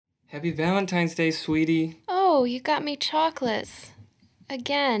Happy Valentine's Day, sweetie. Oh, you got me chocolates.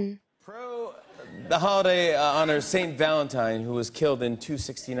 Again. The holiday honors Saint Valentine, who was killed in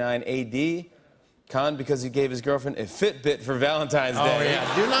 269 AD. Con, because he gave his girlfriend a Fitbit for Valentine's Day. Oh,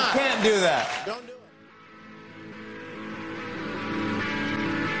 yeah. Do not. You can't do that. Don't do it.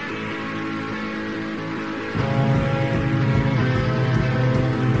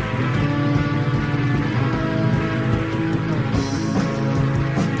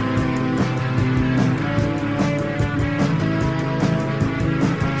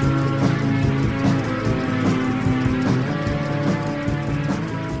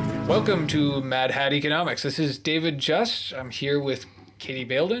 Welcome to Mad Hat Economics. This is David Just. I'm here with Katie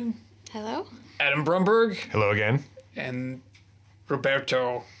Bailden, Hello? Adam Brumberg, Hello again. and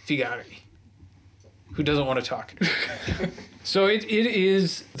Roberto Figari, who doesn't want to talk. So it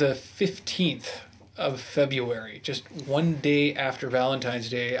is the 15th of February, just one day after Valentine's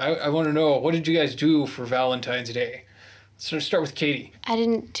Day. I want to know, what did you guys do for Valentine's Day? So let's start with Katie. I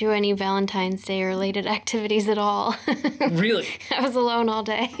didn't do any Valentine's Day related activities at all. Really? I was alone all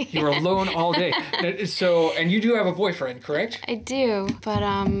day. You were alone all day. So, and you do have a boyfriend, correct? I do, but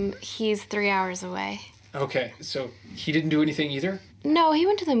he's 3 hours away. Okay, so he didn't do anything either? No, he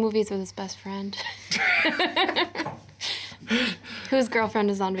went to the movies with his best friend. Whose girlfriend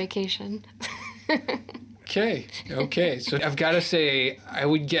is on vacation. Okay. So I've got to say, I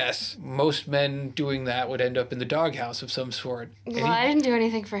would guess most men doing that would end up in the doghouse of some sort. Well, I didn't do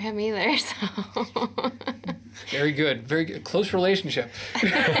anything for him either, so... Very good. Very good. Close relationship.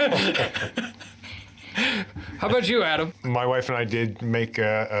 How about you, Adam? My wife and I did make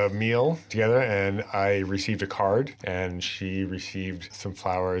a meal together, and I received a card, and she received some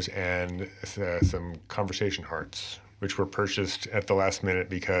flowers and some conversation hearts, which were purchased at the last minute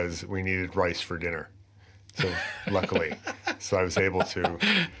because we needed rice for dinner. So luckily, so I was able to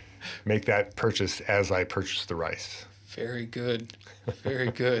make that purchase as I purchased the rice. Very good.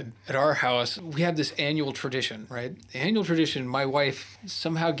 Very good. At our house, we have this annual tradition, right? The annual tradition, my wife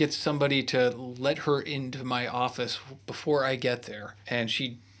somehow gets somebody to let her into my office before I get there. And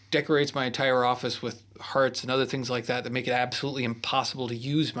she decorates my entire office with hearts and other things like that make it absolutely impossible to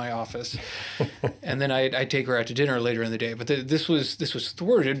use my office. And then I take her out to dinner later in the day. But this was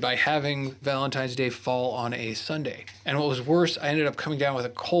thwarted by having Valentine's Day fall on a Sunday. And what was worse, I ended up coming down with a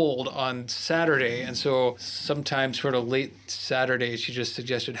cold on Saturday. And so sometime sort of late Saturday, she just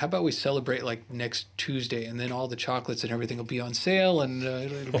suggested, how about we celebrate like next Tuesday, and then all the chocolates and everything will be on sale, and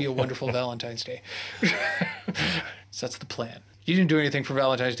it'll be a wonderful Valentine's Day. So that's the plan. You didn't do anything for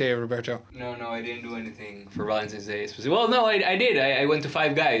Valentine's Day, Roberto? No, I didn't do anything for Valentine's Day. Well, no, I did. I went to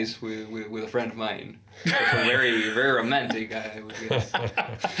Five Guys with a friend of mine. It was very, very romantic, I would guess.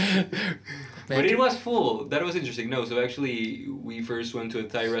 But it was full. That was interesting. No, so actually, we first went to a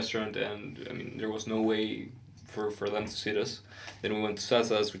Thai restaurant, and I mean, there was no way for them to sit us. Then we went to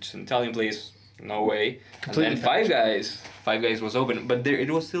Sasa's, which is an Italian place. No way. Completely. And then Five Guys was open, but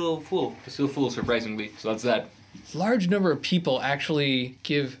it was still full. It was still full, surprisingly. So that's that. Large number of people actually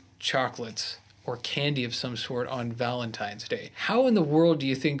give chocolates or candy of some sort on Valentine's Day. How in the world do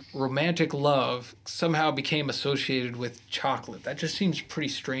you think romantic love somehow became associated with chocolate? That just seems pretty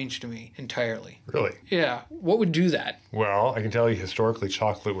strange to me entirely. Really? Yeah. What would do that? Well, I can tell you historically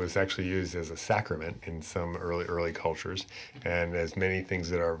chocolate was actually used as a sacrament in some early cultures. And as many things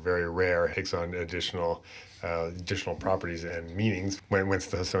that are very rare, it takes on additional properties and meanings when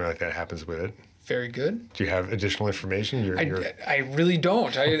something like that happens with it. Very good. Do you have additional information? I really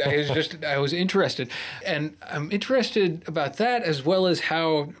don't. I was interested. And I'm interested about that, as well as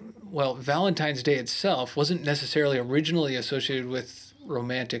how, well, Valentine's Day itself wasn't necessarily originally associated with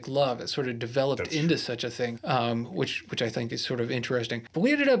romantic love. It sort of developed into such a thing, which I think is sort of interesting. But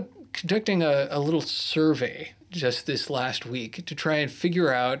we ended up conducting a little survey just this last week to try and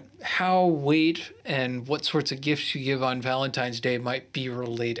figure out how weight and what sorts of gifts you give on Valentine's Day might be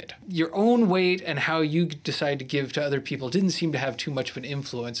related. Your own weight and how you decide to give to other people didn't seem to have too much of an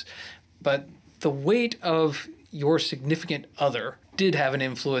influence, but the weight of your significant other did have an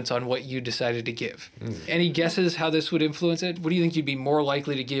influence on what you decided to give. Any guesses how this would influence it? What do you think you'd be more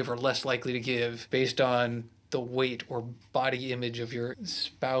likely to give or less likely to give based on the weight or body image of your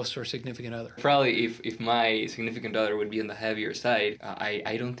spouse or significant other? Probably if my significant other would be on the heavier side,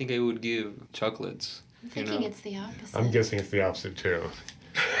 I don't think I would give chocolates. I'm thinking it's the opposite. I'm guessing it's the opposite too.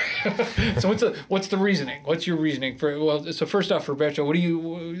 So what's the reasoning? What's your reasoning for? Well, so first off, Roberto,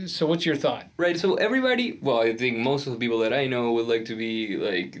 what's your thought? Right, so everybody, well, I think most of the people that I know would like to be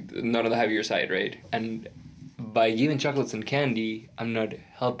like not on the heavier side, right? And by giving chocolates and candy, I'm not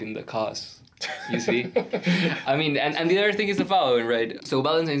helping the cause. You see? I mean, and the other thing is the following, right? So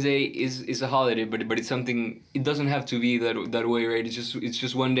Valentine's Day is a holiday, but it's something, it doesn't have to be that way, right? It's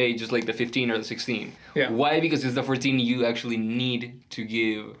just one day, just like the 15 or the 16. Yeah. Why? Because it's the 14 you actually need to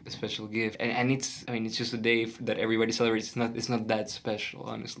give a special gift. And it's, I mean, it's just a day that everybody celebrates. It's not that special,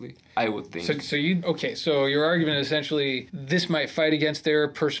 honestly. I would think. So your argument is essentially this might fight against their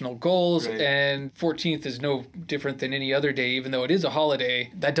personal goals, Right. and 14th is no different than any other day, even though it is a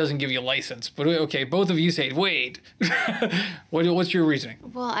holiday. That doesn't give you a license. But okay, both of you say, wait. What's your reasoning?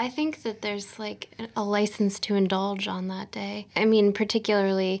 Well, I think that there's like a license to indulge on that day. I mean,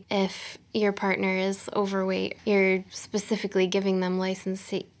 particularly if your partner is overweight, you're specifically giving them license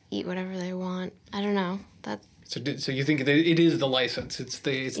to eat whatever they want. I don't know. So you think that it is the license? It's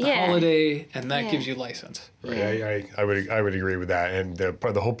the Yeah. holiday, and that Yeah. gives you license. Right. I would agree with that. And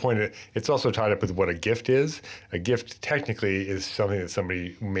the whole point, it's also tied up with what a gift is. A gift technically is something that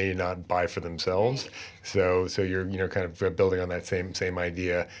somebody may not buy for themselves. So you're kind of building on that same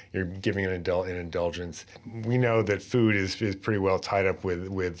idea. You're giving an indulgence. We know that food is pretty well tied up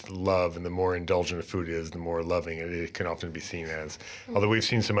with love, and the more indulgent a food is, the more loving it can often be seen as. Although we've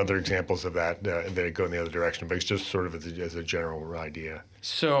seen some other examples of that that go in the other direction, but it's just sort of as a general idea.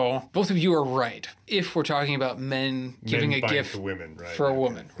 So both of you are right. If we're talking about men giving a buying gift for women, right? for a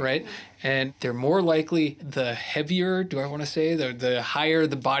woman, right? And they're more likely, the heavier, do I want to say, the higher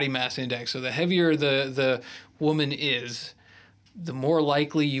the body mass index. So the heavier the woman is, the more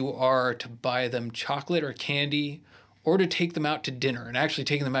likely you are to buy them chocolate or candy, or to take them out to dinner. And actually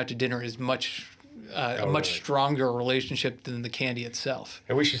taking them out to dinner is a much really? stronger relationship than the candy itself.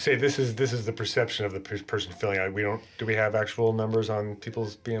 And we should say this is the perception of the person feeling. Do we have actual numbers on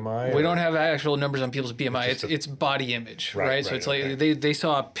people's BMI? We don't have actual numbers on people's BMI. It's body image, right? So it's like they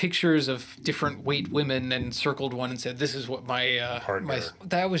saw pictures of different weight women and circled one and said, "This is what my Partner."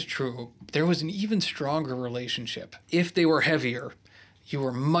 That was true. There was an even stronger relationship. If they were heavier, you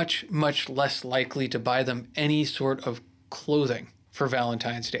were much less likely to buy them any sort of clothing for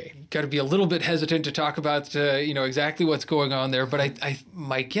Valentine's Day. Got to be a little bit hesitant to talk about exactly what's going on there, but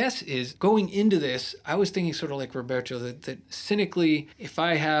my guess is going into this, I was thinking sort of like Roberto, that cynically, if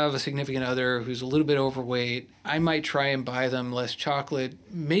I have a significant other who's a little bit overweight, I might try and buy them less chocolate,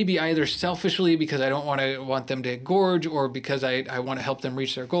 maybe either selfishly because I don't want them to gorge, or because I want to help them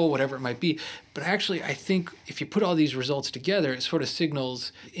reach their goal, whatever it might be. But actually, I think if you put all these results together, it sort of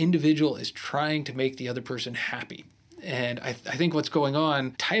signals the individual is trying to make the other person happy. And I think what's going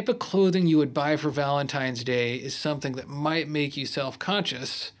on, type of clothing you would buy for Valentine's Day is something that might make you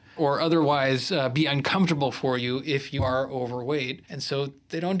self-conscious or otherwise be uncomfortable for you if you are overweight. And so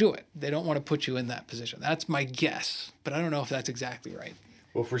they don't do it. They don't want to put you in that position. That's my guess, but I don't know if that's exactly right.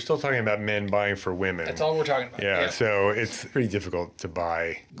 Well, if we're still talking about men buying for women. That's all we're talking about. Yeah, so it's pretty difficult to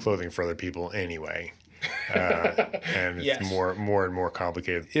buy clothing for other people anyway. And Yes. it's more and more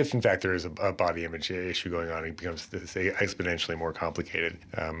complicated. If in fact there is a body image issue going on, it becomes exponentially more complicated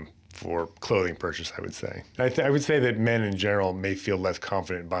for clothing purchase, I would say. I would say that men in general may feel less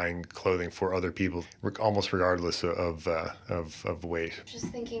confident buying clothing for other people, almost regardless of weight. Just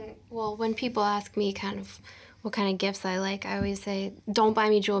thinking, well, when people ask me kind of what kind of gifts I like, I always say, don't buy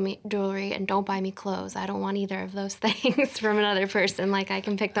me jewelry and don't buy me clothes. I don't want either of those things from another person. Like, I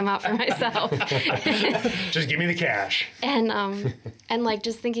can pick them out for myself. Just give me the cash. And like,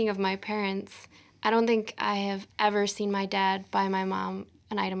 just thinking of my parents, I don't think I have ever seen my dad buy my mom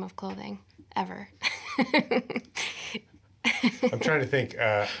an item of clothing, ever. I'm trying to think.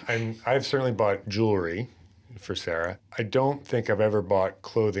 I've certainly bought jewelry for Sarah. I don't think I've ever bought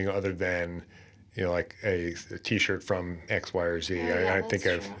clothing other than, like a T-shirt from X, Y, or Z. Yeah, I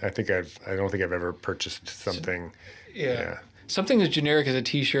that's don't think I've ever purchased something. Yeah. Something as generic as a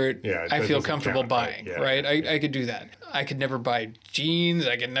T-shirt, Yeah, I that feel doesn't comfortable count, buying, right? Yeah. right? I could do that. I could never buy jeans.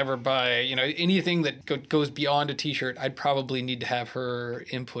 I could never buy, anything that goes beyond a T-shirt, I'd probably need to have her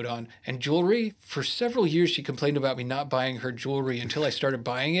input on. And jewelry, for several years, she complained about me not buying her jewelry until I started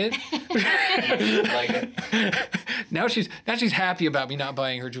buying it. Now she's happy about me not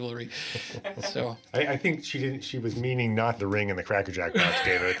buying her jewelry. So I think she was meaning not the ring and the Cracker Jack box,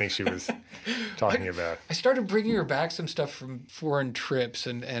 David. I think she was talking about. I started bringing her back some stuff from foreign trips,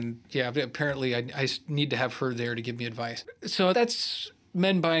 and yeah, apparently I need to have her there to give me advice. So that's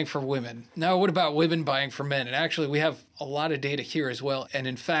men buying for women. Now, what about women buying for men? And actually, we have a lot of data here as well. And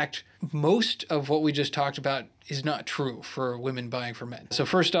in fact, most of what we just talked about is not true for women buying for men. So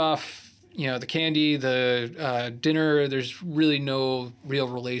first off, the candy, the dinner, there's really no real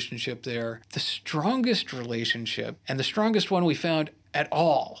relationship there. The strongest relationship, and the strongest one we found at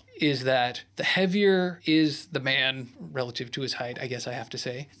all is that the heavier is the man relative to his height, I guess I have to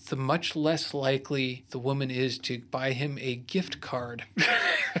say, the much less likely the woman is to buy him a gift card.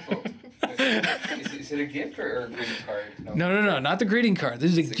 Is it a gift or a greeting card? No, not the greeting card.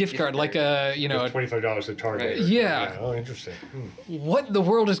 This is a gift card, like a, $25 at Target. Right. Yeah. Oh, interesting. What in the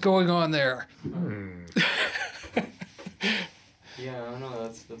world is going on there? Yeah, I don't know.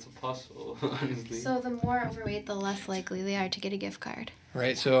 That's a puzzle, honestly. So the more overweight, the less likely they are to get a gift card.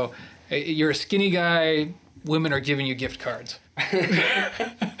 Right, so you're a skinny guy, women are giving you gift cards.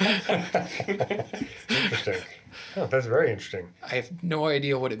 Interesting. Oh, that's very interesting. I have no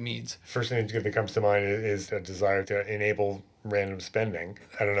idea what it means. First thing that comes to mind is a desire to enable random spending.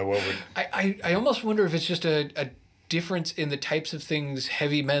 I don't know what would... I almost wonder if it's just a difference in the types of things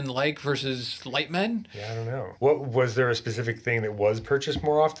heavy men like versus light men. Yeah, I don't know. What was there a specific thing that was purchased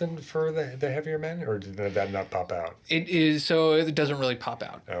more often for the heavier men, or did that not pop out? It is, so it doesn't really pop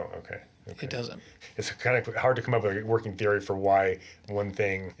out. Oh, okay. It doesn't. It's kind of hard to come up with a working theory for why one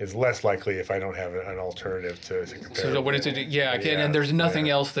thing is less likely if I don't have an alternative to compare. So what is it? Yeah, and there's nothing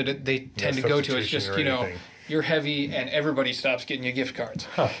else that they tend to go to. It's just, you're heavy and everybody stops getting you gift cards.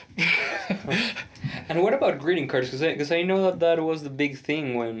 Huh. And what about greeting cards? Because I know that was the big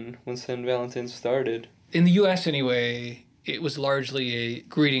thing when St. Valentine's started. In the U.S. anyway, it was largely a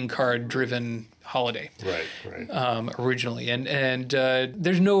greeting card driven holiday. Right. Originally, and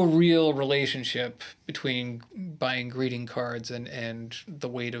there's no real relationship between buying greeting cards and the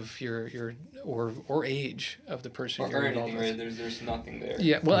weight of your or age of the person you're involved with. Right? There's nothing there.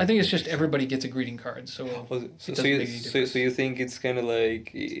 Yeah, well, I think it's just everybody gets a greeting card, so So you think it's kind of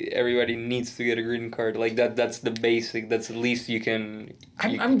like everybody needs to get a greeting card, like that's the basic, that's the least you can.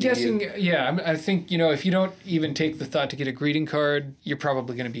 I'm guessing, yeah. I think if you don't even take the thought to get a greeting card, you're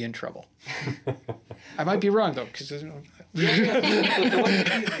probably going to be in trouble. I might be wrong though, because. So what do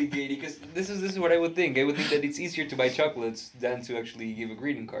you think, Katie? Because this is what I would think. I would think that it's easier to buy chocolates than to actually give a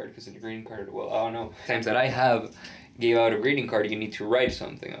greeting card. Because in a greeting card, well, I don't know. Times that I gave out a greeting card, you need to write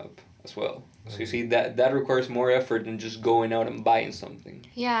something up as well. So you see that requires more effort than just going out and buying something.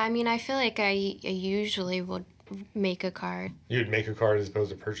 Yeah, I mean, I feel like I usually would make a card. You'd make a card as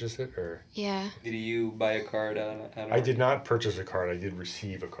opposed to purchase it, or? Yeah. Did you buy a card? I did not purchase a card. I did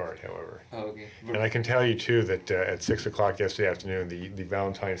receive a card, however. Oh, okay. And I can tell you too that at 6 o'clock yesterday afternoon, the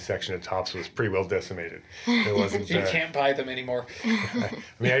Valentine's section at Tops was pretty well decimated. It wasn't. You can't buy them anymore.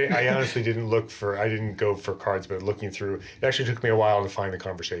 I honestly didn't go for cards, but looking through, it actually took me a while to find the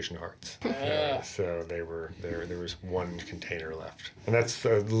conversation hearts. So there was one container left, and that's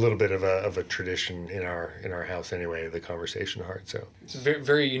a little bit of a tradition in our house anyway. The conversation heart. So it's a very,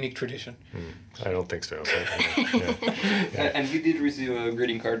 very unique tradition. I don't think so. But, And you did receive a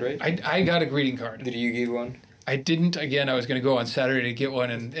greeting card, right? I got a greeting card. Did you give one? I didn't. Again, I was going to go on Saturday to get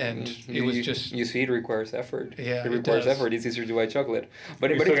one, and it was just. You see, it requires effort. Yeah, it requires does. effort. It's easier to buy chocolate, but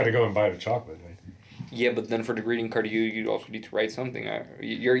you still got to go and buy the chocolate. Right? Yeah, but then for the greeting card, you also need to write something.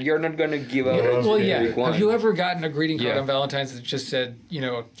 You're not gonna give out. Well, a yeah. generic one. Have you ever gotten a greeting card Yeah. on Valentine's that just said,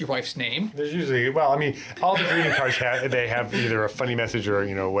 your wife's name? There's usually, all the greeting cards have either a funny message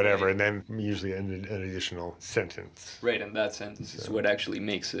or whatever, and then usually an additional sentence. Right, and that sentence is what actually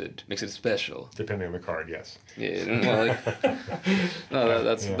makes it special. Depending on the card, yes. Yeah, well,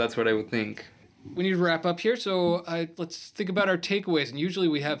 that's what I would think. We need to wrap up here, so let's think about our takeaways. And usually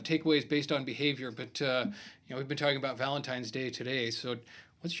we have takeaways based on behavior, but we've been talking about Valentine's Day today. So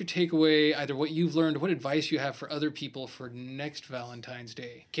what's your takeaway, either what you've learned, what advice you have for other people for next Valentine's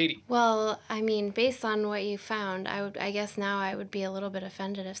Day? Katie? Well, I mean, based on what you found, I guess now I would be a little bit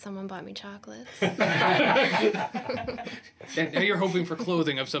offended if someone bought me chocolates. And now you're hoping for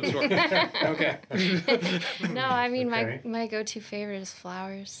clothing of some sort. Okay. No, I mean, Okay. my go-to favorite is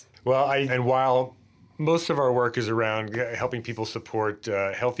flowers. Well, and while most of our work is around helping people support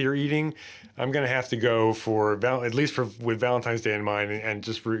healthier eating, I'm going to have to go at least with Valentine's Day in mind, and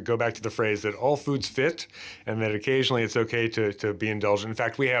just go back to the phrase that all foods fit, and that occasionally it's okay to be indulgent. In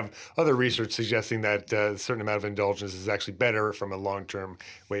fact, we have other research suggesting that a certain amount of indulgence is actually better from a long-term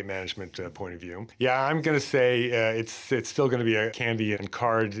weight management point of view. Yeah, I'm going to say it's still going to be a candy and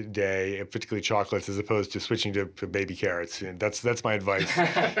card day, particularly chocolates, as opposed to switching to baby carrots. And that's my advice.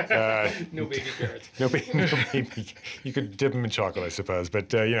 No baby carrots. No baby. You could dip them in chocolate, I suppose,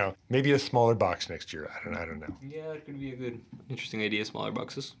 but maybe a smaller box next year. I don't know. Yeah, it could be a good, interesting idea. Smaller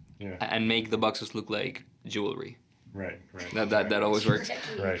boxes. Yeah. And make the boxes look like jewelry. Right. That always works.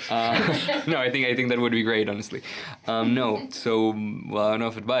 Right. No, I think that would be great, honestly. No, so well, I don't know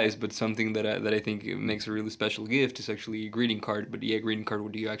if advice, but something that I think makes a really special gift is actually a greeting card. But greeting card,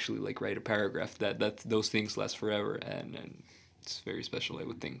 would you actually write a paragraph that those things last forever, and it's very special, I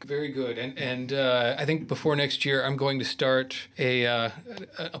would think. Very good. And I think before next year, I'm going to start a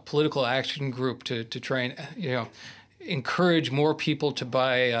political action group to try and, encourage more people to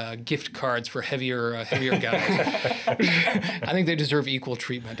buy gift cards for heavier guys. I think they deserve equal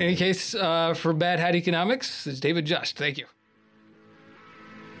treatment. In any case, for Bad Hat Economics, it's David Just. Thank you.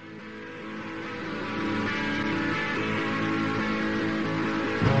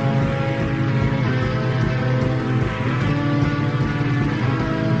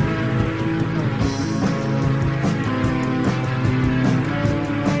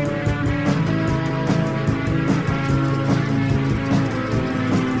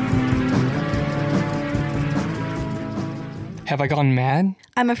 Have I gone mad?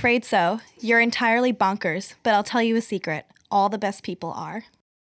 I'm afraid so. You're entirely bonkers, but I'll tell you a secret. All the best people are.